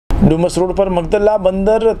Dumas road પર મગદલ્લા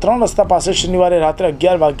બંદર 3 રસ્તા પાસે શનિવારે રાત્રે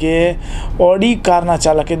 11 વાગ્યે ઓડી કારના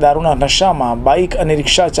ચાલકે દારૂના નશામાં બાઇક અને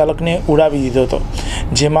રિક્ષા ચાલકને ઉડાવી દીધો હતો,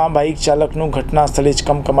 જેમાં બાઇક ચાલકનું ઘટના સ્થળે જ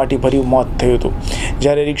કમકમાટી ભર્યું મોત થયું હતું,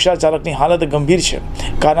 જ્યારે રિક્ષા ચાલકની હાલત ગંભીર છે।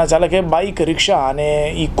 કારના ચાલકે બાઇક, રિક્ષા અને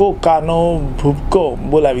ઇકો કારનો ભૂક્કો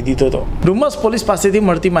બોલાવી દીધો હતો। ડુમસ પોલીસ પાસેથી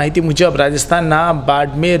મળતી માહિતી મુજબ રાજસ્થાનના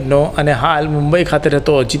બાડમેરનો અને હાલ મુંબઈ ખાતે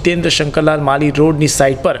રહેતો જીતેન્દ્ર શંકરલાલ માલી રોડની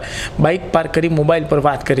સાઇડ પર બાઇક પાર્ક કરી મોબાઈલ પર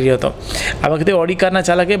વાત કરી રહ્યો હતો। આ વખતે ઓડી કારના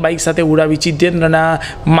ચાલકે બાઇક સાથે ઉડાવી જીતેન્દ્રના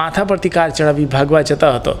માથા પરથી કાર ચડાવી ભાગવા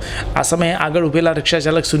જતા હતો। આ સમયે આગળ ઉભેલા રિક્ષા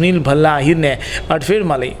ચાલક સુનિલ ભલ્લા આહિરને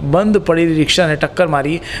અડફેટમાં લઈ બંધ પડેલી રિક્ષાને ટક્કર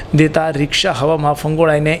મારી દેતા રિક્ષા હવામાં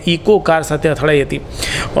ફંગોળાઈને ઇકો કાર સાથે અથડાઈ હતી।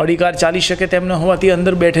 ઓડી કાર ચાલી શકે તેમ ન હોવાથી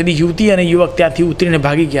અંદર બેઠેલી યુવતી અને યુવક ત્યાંથી ઉતરીને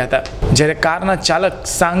ભાગી ગયા હતા, જ્યારે કારના ચાલક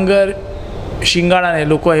સાંગર શિંગાળાને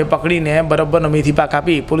લોકોએ પકડીને બરાબરનો મેથી પાક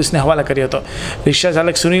આપી પોલીસને હવાલે કર્યો હતો। રિક્ષા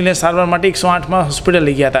ચાલક સુનિલને સારવાર માટે 108માં હોસ્પિટલ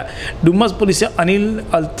લઈ ગયા હતા। ડુમસ પોલીસે અનિલ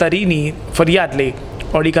અલતરીની ફરિયાદ લઈ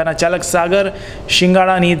ઓડિકાના ચાલક સાગર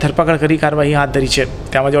શિંગાળાની ધરપકડ કરી કાર્યવાહી હાથ ધરી છે।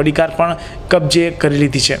 તેમજ ઓડી કાર પણ કબજે કરી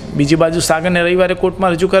લીધી છે। બીજી બાજુ સાગરને રવિવારે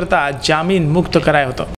કોર્ટમાં રજૂ કરતા જામીન મુક્ત કરાયો હતો।